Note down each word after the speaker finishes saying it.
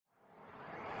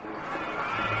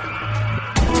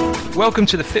Welcome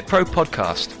to the FitPro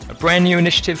podcast, a brand new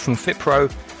initiative from FitPro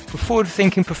for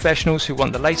forward-thinking professionals who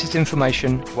want the latest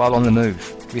information while on the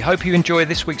move. We hope you enjoy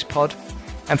this week's pod,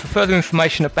 and for further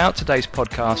information about today's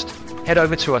podcast, head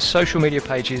over to our social media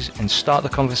pages and start the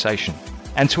conversation.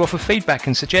 And to offer feedback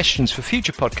and suggestions for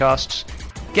future podcasts,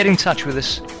 get in touch with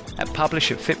us at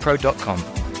publish@fitpro.com.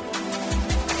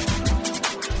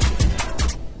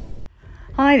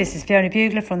 Hi, this is Fiona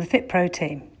Bugler from the FitPro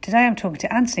team. Today I'm talking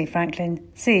to Anthony Franklin,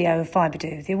 CEO of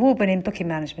Fiberdo, the award-winning booking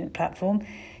management platform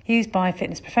used by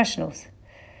fitness professionals.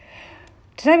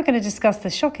 Today we're going to discuss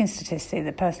the shocking statistic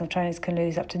that personal trainers can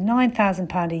lose up to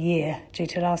 £9,000 a year due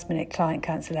to last-minute client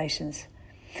cancellations,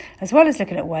 as well as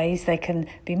looking at ways they can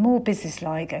be more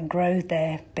business-like and grow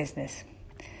their business.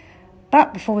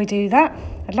 But before we do that,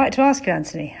 I'd like to ask you,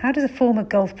 Anthony, how does a former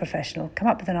golf professional come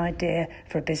up with an idea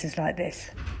for a business like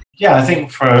this? Yeah, I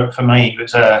think for me, it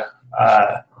was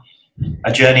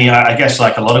a journey, I guess,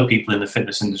 like a lot of people in the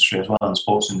fitness industry as well, and the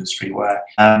sports industry, where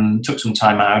took some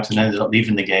time out and ended up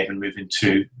leaving the game and moving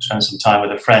to spend some time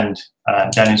with a friend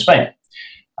down in Spain.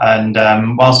 And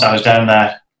whilst I was down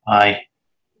there, I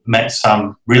met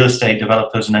some real estate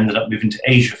developers and ended up moving to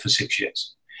Asia for 6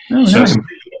 years. Oh, so nice.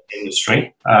 completely in the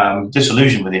industry,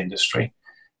 disillusioned with the industry.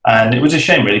 And it was a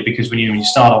shame, really, because when you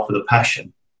start off with a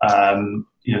passion,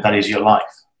 that is your life.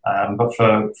 But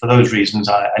for those reasons,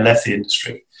 I left the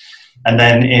industry. And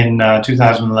then in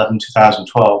 2011,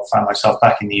 2012, found myself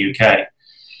back in the UK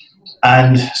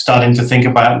and starting to think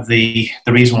about the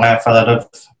reason why I fell out of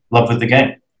love with the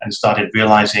game, and started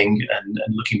realizing and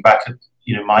looking back at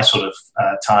my sort of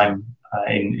time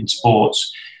in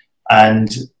sports and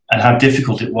how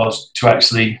difficult it was to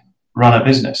actually run a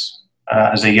business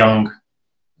as a young,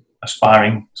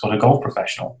 aspiring sort of golf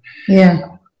professional.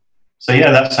 Yeah. So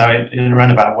yeah, that's how in a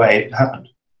roundabout way it happened.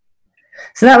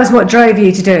 So that was what drove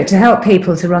you to do it, to help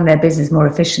people to run their business more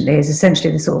efficiently, is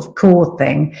essentially the sort of core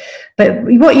thing. But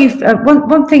what you've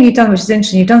one thing you've done, which is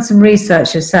interesting, you've done some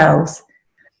research yourselves,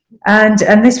 and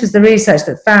this was the research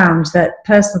that found that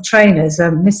personal trainers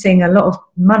are missing a lot of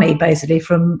money basically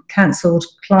from cancelled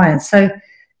clients. So can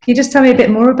you just tell me a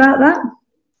bit more about that?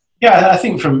 Yeah, I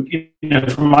think from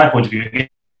my point of view,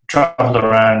 travel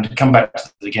around, come back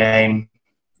to the game,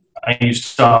 and you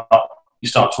start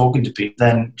talking to people.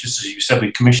 Then, just as you said,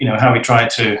 we commission, how we try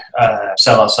to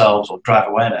sell ourselves or drive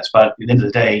awareness. But at the end of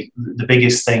the day, the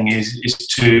biggest thing is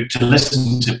to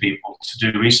listen to people,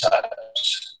 to do research.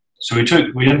 So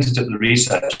we undertook the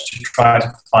research to try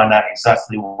to find out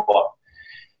exactly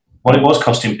what it was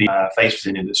costing people faced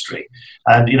with the industry.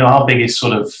 And our biggest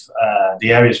sort of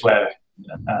the areas where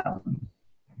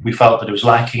we felt that it was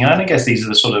lacking, and I guess these are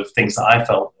the sort of things that I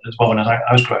felt as well when I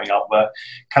was growing up, were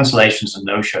cancellations and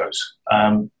no-shows.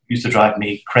 Used to drive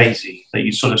me crazy, that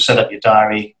you sort of set up your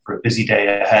diary for a busy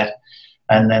day ahead,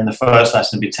 and then the first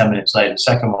lesson would be 10 minutes later, the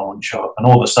second one wouldn't show up, and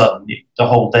all of a sudden the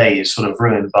whole day is sort of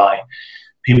ruined by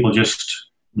people just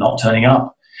not turning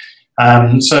up.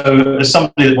 So as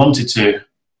somebody that wanted to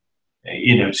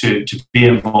be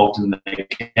involved in the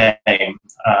game,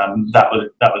 that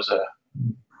was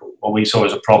what we saw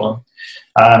as a problem.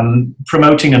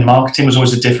 Promoting and marketing was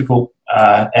always a difficult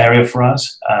area for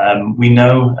us. We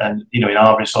know, and in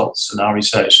our results and our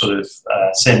research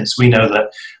since, we know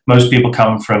that most people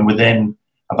come from within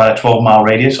about a 12-mile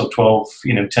radius, or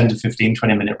 10 to 15,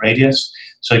 20-minute radius.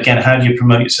 So again, how do you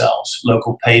promote yourselves?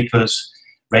 Local papers,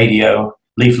 radio,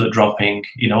 leaflet dropping,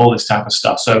 all this type of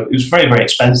stuff. So it was very, very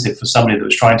expensive for somebody that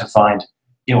was trying to find,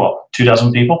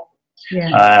 24 people.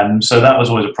 Yeah. So that was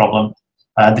always a problem.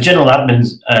 The general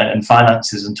admin and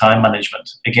finances and time management.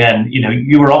 Again,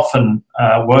 you were often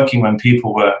working when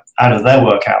people were out of their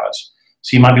work hours.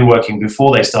 So you might be working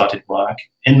before they started work,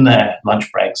 in their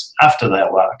lunch breaks, after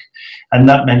their work. And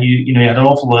that meant you had an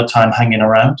awful lot of time hanging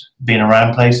around, being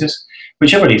around places,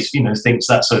 which everybody thinks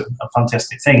that's a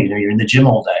fantastic thing. You're in the gym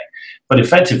all day. But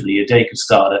effectively, your day could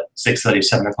start at 6:30,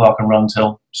 7 o'clock and run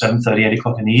till 7:30, 8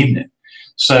 o'clock in the evening.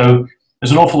 So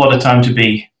there's an awful lot of time to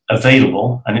be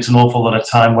available, and it's an awful lot of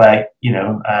time where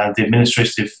the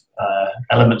administrative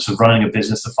elements of running a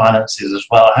business, the finances as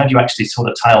well. How do you actually sort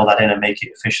of tie all that in and make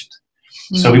it efficient?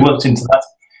 So we worked into that,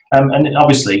 and it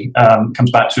obviously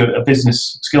comes back to a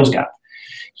business skills gap.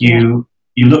 You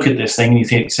look at this thing and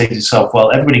you say to yourself,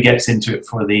 well, everybody gets into it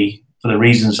for the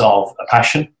reasons of a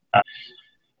passion.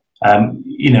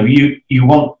 You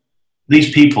want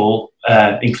these people,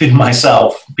 including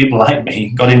myself, people like me,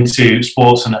 got into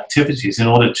sports and activities in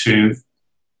order to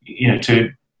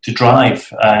drive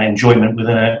enjoyment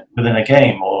within a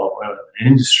game or an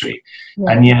industry,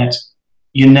 and yet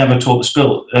you never taught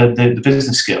the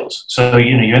business skills. So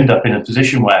you end up in a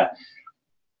position where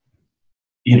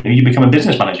you become a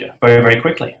business manager very, very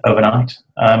quickly overnight.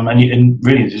 And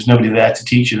really, there's nobody there to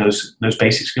teach you those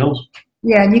basic skills.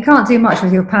 Yeah, and you can't do much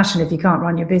with your passion if you can't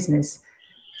run your business.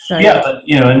 So yeah, but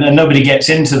and nobody gets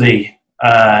into the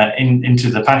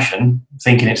passion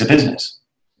thinking it's a business.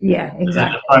 Yeah,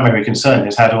 exactly. The primary concern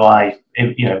is how do I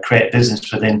create a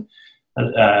business within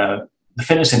the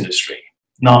fitness industry,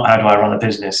 not how do I run a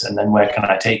business and then where can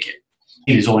I take it.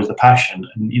 It is always the passion.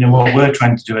 And what we're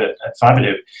trying to do at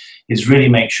FiberDo is really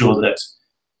make sure that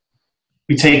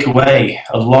we take away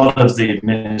a lot of the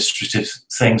administrative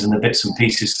things and the bits and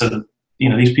pieces so that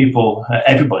these people,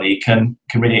 everybody can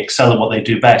really excel at what they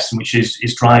do best, which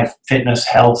is drive fitness,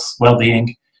 health,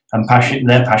 well-being, and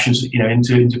their passions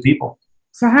into people.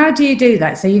 So how do you do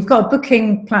that? So you've got a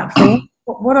booking platform.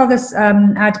 What other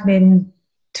admin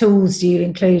tools do you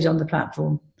include on the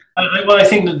platform? Well, I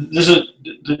think that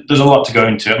there's a lot to go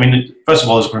into. I mean, first of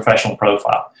all, there's a professional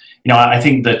profile. I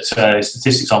think that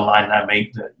statistics online now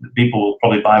make that people will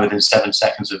probably buy within 7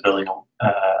 seconds of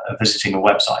visiting a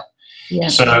website. Yeah.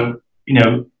 So,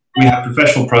 we have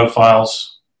professional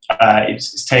profiles.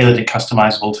 It's tailored and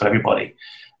customizable to everybody.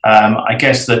 I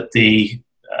guess that the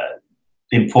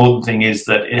important thing is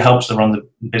that it helps them run the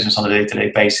business on a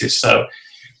day-to-day basis. So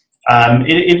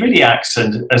it really acts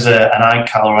as an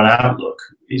iCal or an Outlook.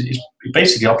 It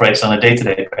basically operates on a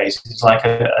day-to-day basis. It's like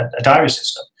a diary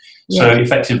system. Yeah. So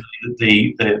effectively,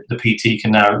 the PT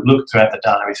can now look throughout the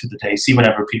diary through the day, see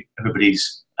whenever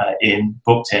everybody's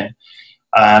booked in.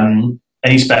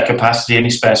 Any spare capacity,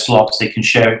 any spare slots, they can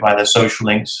share it via their social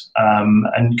links.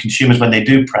 And consumers, when they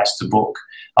do press to book,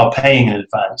 are paying in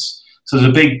advance. So there's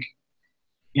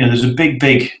a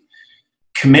big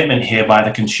commitment here by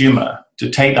the consumer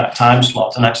to take that time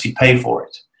slot and actually pay for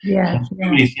it. Yeah. Too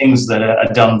many things that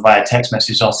are done via text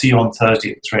message. I'll see you on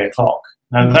Thursday at 3:00.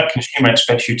 Now that consumer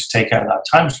expects you to take out that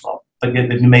time slot, but yet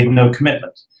they've made no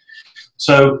commitment.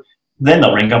 So then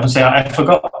they'll ring up and say, "I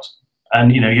forgot."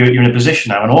 And you're in a position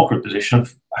now, an awkward position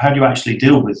of how do you actually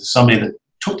deal with somebody that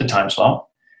took the time slot,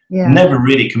 never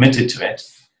really committed to it,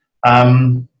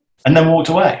 and then walked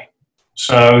away.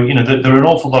 So there are an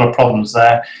awful lot of problems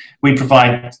there. We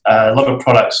provide a lot of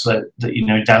products that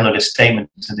download a statement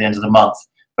at the end of the month.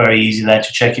 Very easy there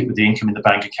to check it with the income in the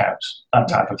bank account, that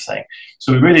type of thing.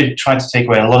 So we really try to take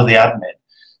away a lot of the admin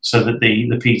so that the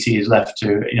PT is left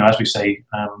to, as we say,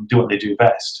 do what they do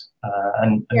best.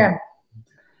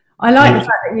 I like the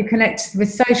fact that you connect with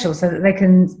social so that they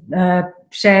can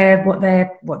share what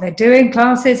they're doing,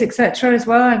 classes, etc. as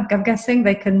well. I'm guessing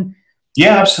they can.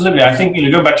 Yeah, absolutely. I think,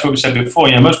 going back to what we said before,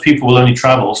 most people will only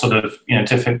travel sort of, 10,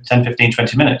 15,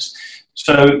 20 minutes.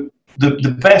 So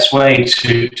the best way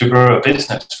to grow a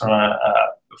business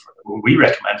we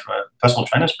recommend from a personal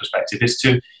trainer's perspective is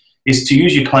to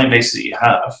use your client base that you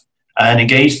have and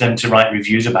engage them to write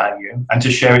reviews about you and to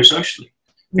share it socially.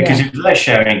 Because if they're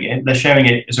sharing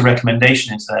it as a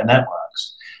recommendation into their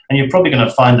networks. And you're probably going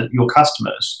to find that your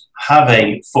customers have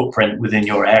a footprint within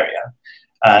your area,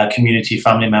 community,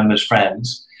 family members,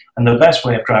 friends. And the best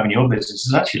way of driving your business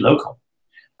is actually local.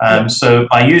 So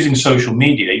by using social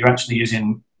media, you're actually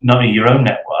using not only your own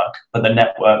network, but the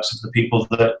networks of the people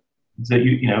that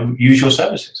use your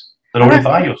services, that already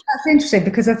buy yours. That's interesting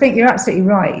because I think you're absolutely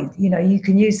right. You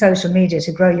can use social media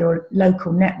to grow your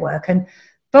local network.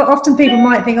 But often people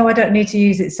might think, I don't need to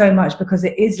use it so much because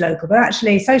it is local. But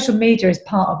actually, social media is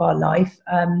part of our life.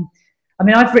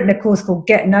 I've written a course called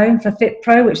Get Known for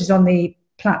FitPro, which is on the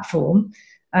platform.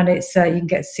 And it's you can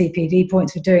get CPD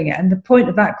points for doing it. And the point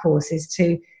of that course is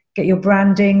to get your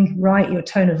branding right, your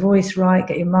tone of voice right,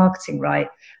 get your marketing right.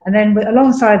 And then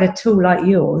alongside a tool like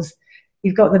yours,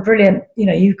 you've got the brilliant,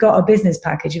 you've got a business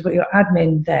package, you've got your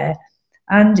admin there.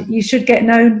 And you should get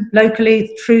known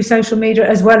locally through social media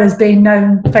as well as being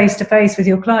known face-to-face with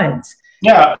your clients.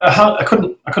 Yeah, I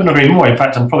couldn't agree more. In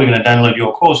fact, I'm probably going to download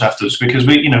your course afterwards because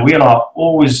we are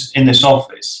always in this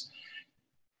office,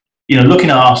 looking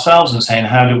at ourselves and saying,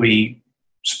 how do we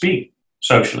speak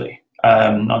socially,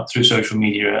 not through social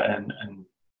media and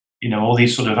all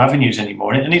these sort of avenues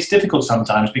anymore. And it's difficult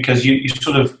sometimes because you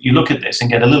look at this and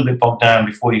get a little bit bogged down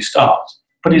before you start,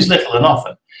 but it's little and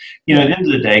often. At the end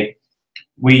of the day,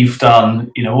 we've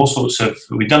done,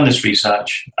 we've done this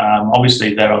research.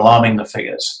 Obviously, they're alarming, the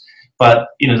figures. But,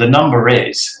 the number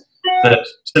is that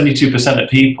 72% of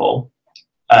people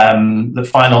that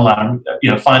find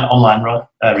online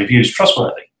reviews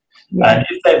trustworthy. Yeah. And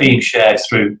if they're being shared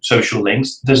through social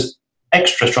links, there's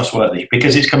extra trustworthy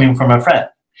because it's coming from a friend.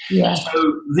 Yeah.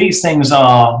 So these things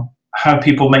are how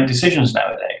people make decisions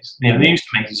nowadays. They used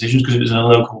to make decisions because it was in a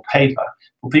local paper.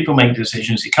 Well, people make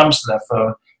decisions. It comes to their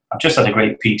phone. I've just had a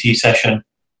great PT session.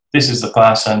 This is the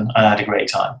class, and I had a great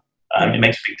time. It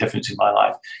makes a big difference in my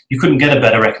life. You couldn't get a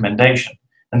better recommendation.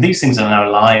 And these things are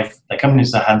now live. They're coming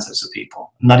into the handsets of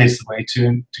people, and that is the way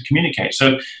to communicate.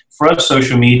 So for us,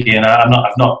 social media, and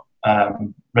I've not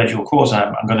read your course,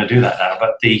 and I'm going to do that now.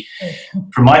 But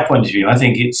from my point of view, I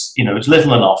think it's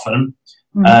little and often.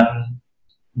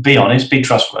 Be honest, be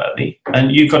trustworthy,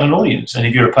 and you've got an audience. And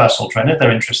if you're a personal trainer,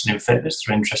 they're interested in fitness,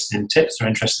 they're interested in tips, they're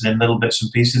interested in little bits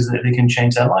and pieces that they can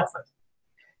change their life with.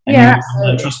 And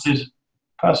you're a trusted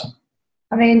person.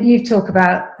 I mean, you talk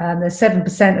about the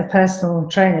 7% of personal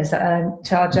trainers that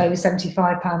charge over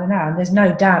 £75 an hour, and there's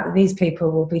no doubt that these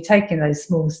people will be taking those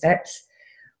small steps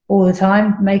all the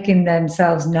time, making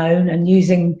themselves known and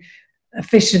using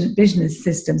efficient business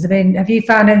systems. I mean, have you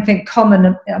found anything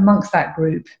common amongst that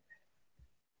group?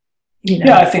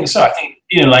 Yeah, I think so. I think,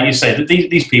 like you say, that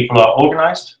these people are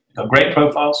organised, they've got great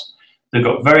profiles, they've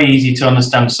got very easy to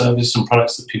understand services and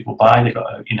products that people buy.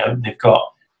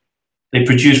 They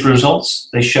produce results,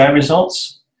 they share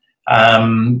results.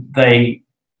 They're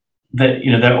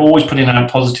always putting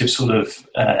out positive sort of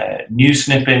news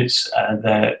snippets.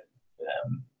 They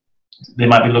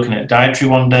might be looking at dietary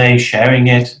one day, sharing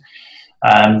it.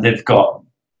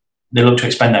 They look to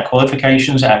expand their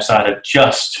qualifications outside of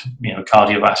just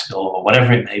cardiovascular or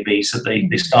whatever it may be. So they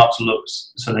start to look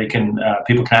so they can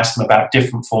people can ask them about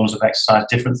different forms of exercise,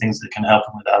 different things that can help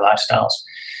them with their lifestyles.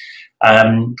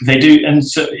 They do, and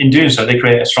so in doing so, they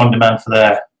create a strong demand for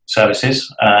their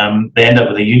services. They end up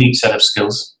with a unique set of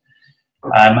skills,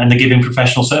 and they're giving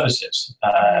professional services.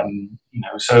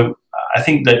 So I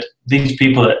think that these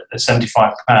people at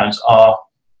 £75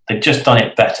 they've just done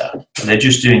it better. They're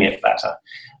just doing it better.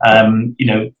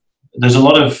 There's a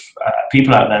lot of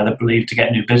people out there that believe to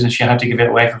get new business you have to give it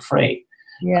away for free,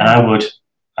 and I would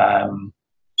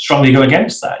strongly go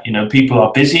against that. People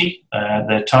are busy,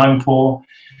 they're time poor.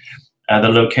 The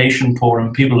location poor,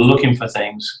 and people are looking for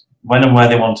things when and where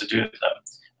they want to do them.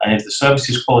 And if the service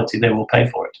is quality, they will pay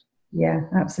for it. Yeah,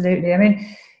 absolutely. I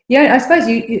mean, I suppose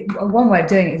one way of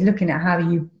doing it is looking at how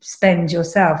you spend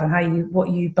yourself and what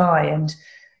you buy. And,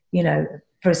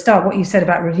 for a start, what you said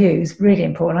about reviews, really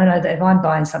important. I know that if I'm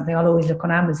buying something, I'll always look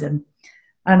on Amazon.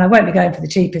 And I won't be going for the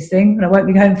cheapest thing, and I won't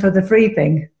be going for the free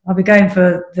thing. I'll be going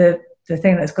for the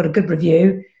thing that's got a good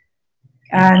review,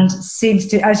 and seems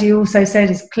to, as you also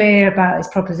said, is clear about its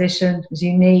proposition, is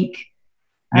unique.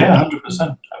 Yeah,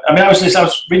 100%. I mean, I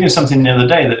was reading something the other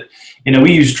day that,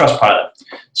 we use Trustpilot.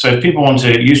 So if people want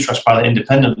to use Trustpilot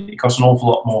independently, it costs an awful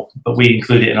lot more, but we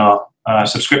include it in our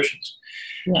subscriptions.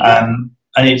 Yeah.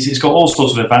 And it's got all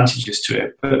sorts of advantages to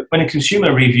it. But when a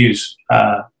consumer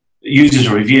uses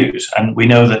reviews, and we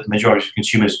know that the majority of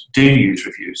consumers do use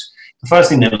reviews, the first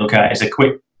thing they look at is a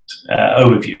quick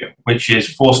overview, which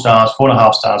is 4 stars,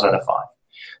 4.5 stars out of 5.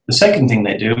 The second thing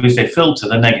they do is they filter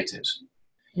the negatives.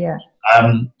 Yeah.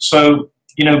 So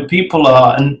people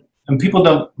are, and people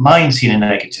don't mind seeing a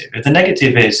negative. If the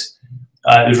negative is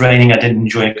it was raining, I didn't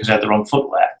enjoy it because I had the wrong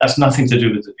footwear, that's nothing to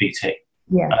do with the PT.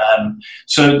 Yeah.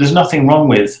 So there's nothing wrong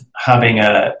with having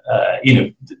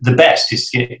the best is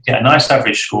to get a nice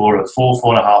average score of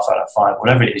 4.5 out of 5,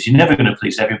 whatever it is. You're never going to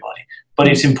please everybody, but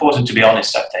it's important to be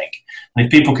honest, I think. And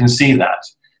if people can see that,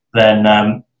 then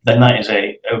that is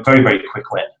a very, very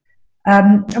quick win.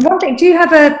 And one thing, do you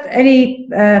have any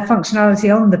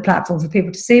functionality on the platform for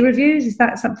people to see reviews? Is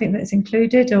that something that's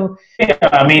included? Or yeah,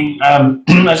 I mean,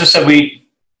 as I said, we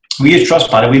use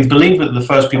Trustpilot. We believe that the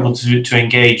first people to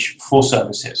engage for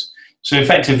services. So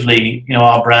effectively,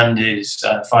 our brand is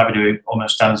FiberDo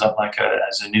almost stands up like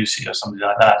as a Nusi or something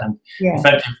like that. And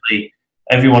effectively,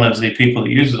 every one of the people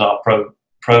that uses our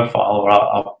profile or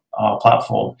our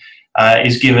platform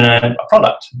is given a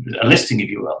product, a listing, if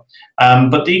you will.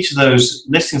 But each of those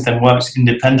listings then works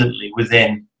independently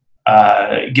within,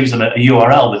 gives them a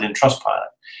URL within Trustpilot.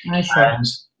 I see.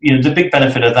 And the big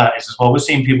benefit of that is as well, we're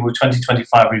seeing people with 20,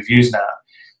 25 reviews now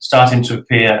starting to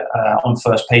appear on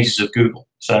first pages of Google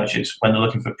searches when they're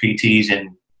looking for PTs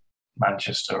in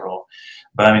Manchester or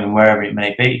Birmingham, wherever it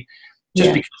may be.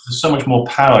 Just because there's so much more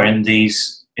power in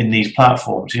these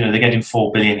platforms. They're getting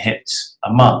 4 billion hits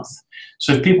a month.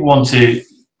 So if people want to,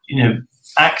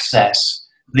 access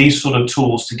these sort of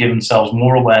tools to give themselves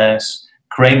more awareness,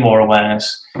 create more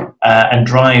awareness, and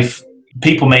drive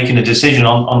people making a decision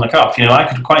on the cuff.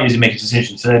 I could quite easily make a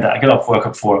decision today that I get off work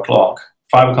at 4 o'clock,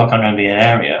 5 o'clock I'm going to be in an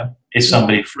area. Is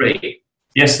somebody free?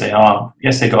 Yes, they are.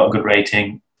 Yes, they got a good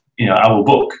rating. I will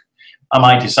book. I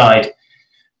might decide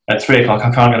at 3 o'clock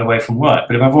I can't get away from work.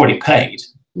 But if I've already paid,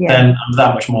 then I'm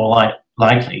that much more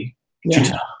likely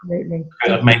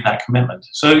to make that commitment.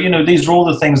 So, these are all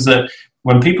the things that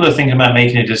when people are thinking about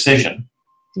making a decision,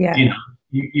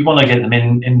 you want to get them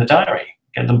in the diary,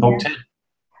 get them booked in.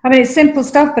 I mean, it's simple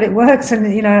stuff, but it works. And,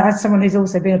 as someone who's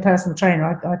also been a personal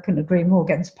trainer, I couldn't agree more,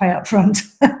 getting to pay up front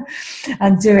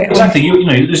and do it. Exactly.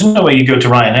 There's no way you go to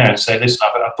Ryanair and say, listen,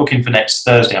 I'm booking for next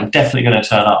Thursday. I'm definitely going to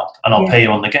turn up and I'll pay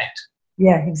you on the gate.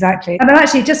 Yeah, exactly. And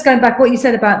actually, just going back, what you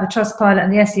said about the Trustpilot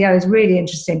and the SEO is really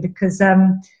interesting, because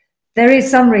there is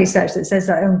some research that says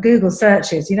that on Google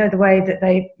searches, the way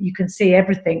that you can see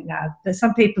everything now, that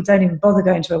some people don't even bother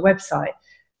going to a website.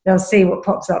 They'll see what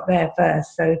pops up there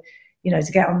first. So,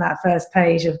 to get on that first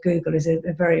page of Google is a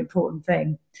very important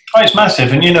thing. Oh, it's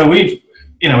massive. And, we've,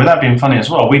 without being funny as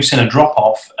well, we've seen a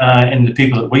drop-off in the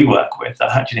people that we work with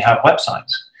that actually have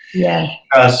websites. Yeah.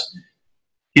 Because,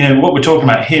 what we're talking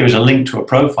about here is a link to a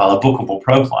profile, a bookable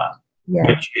profile,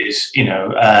 which is,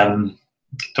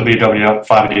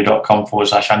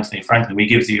 www.fiberdo.com/Anthony Franklin. We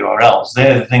give the URLs.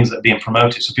 They're the things that are being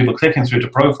promoted. So people clicking through to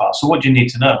profile. So what do you need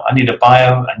to know? I need a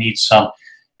bio. I need some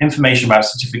information about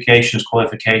certifications,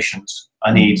 qualifications.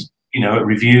 I need,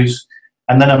 reviews.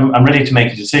 And then I'm ready to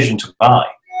make a decision to buy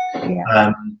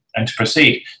and to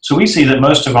proceed. So we see that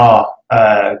most of our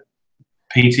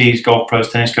PTs, golf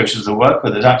pros, tennis coaches that work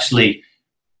with us actually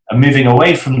are moving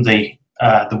away from the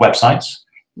websites,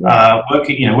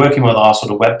 working with our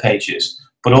sort of web pages,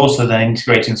 but also then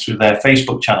integrating through their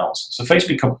Facebook channels. So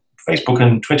Facebook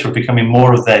and Twitter are becoming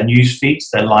more of their news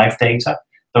feeds, their live data.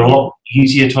 They're a lot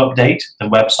easier to update than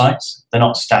websites. They're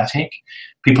not static.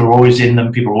 People are always in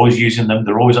them. People are always using them.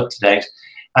 They're always up to date.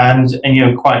 And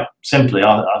quite simply,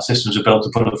 our systems are built to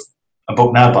put a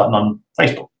Book Now button on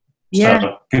Facebook.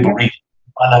 So people read,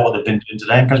 find out what they've been doing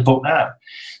today, and press Book Now.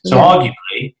 So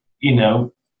arguably,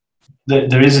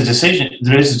 there is a decision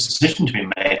to be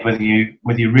made whether you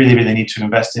really, really need to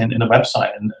invest in a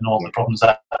website and all the problems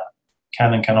that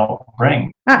can and cannot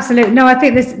bring. Absolutely. No, I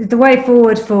think the way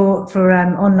forward for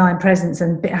online presence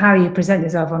and how you present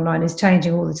yourself online is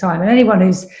changing all the time. And anyone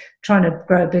who's trying to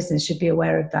grow a business should be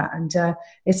aware of that. And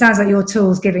it sounds like your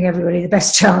tool's giving everybody the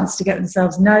best chance to get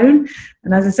themselves known.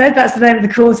 And as I said, that's the name of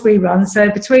the course we run.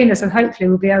 So between us, and hopefully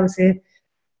we'll be able to,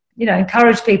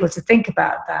 encourage people to think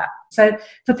about that. So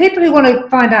for people who want to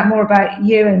find out more about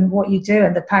you and what you do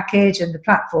and the package and the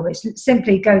platform, it's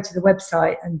simply go to the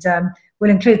website, and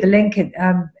we'll include the link in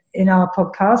our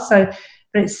podcast. So,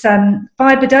 but it's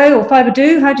Fiberdo or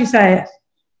Fiberdo. How do you say it?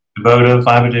 Fiberdo,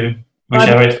 Fiberdo,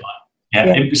 whichever it's fine.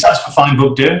 Yeah, it stands for Fine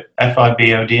Book Do,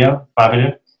 FIBODO,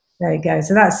 Fiberdo. There you go.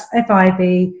 So that's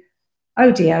FIBODO.com.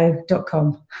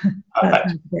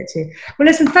 That's to get to. Well,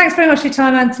 listen, thanks very much for your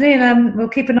time, Anthony, and we'll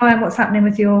keep an eye on what's happening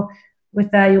with your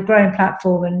growing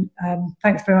platform. And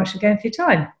thanks very much again for your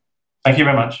time. Thank you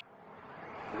very much.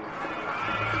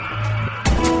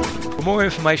 For more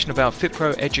information about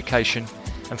FitPro education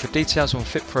and for details on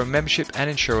FitPro membership and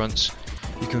insurance,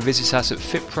 you can visit us at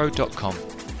fitpro.com.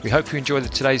 We hope you enjoyed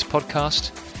today's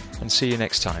podcast and see you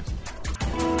next time.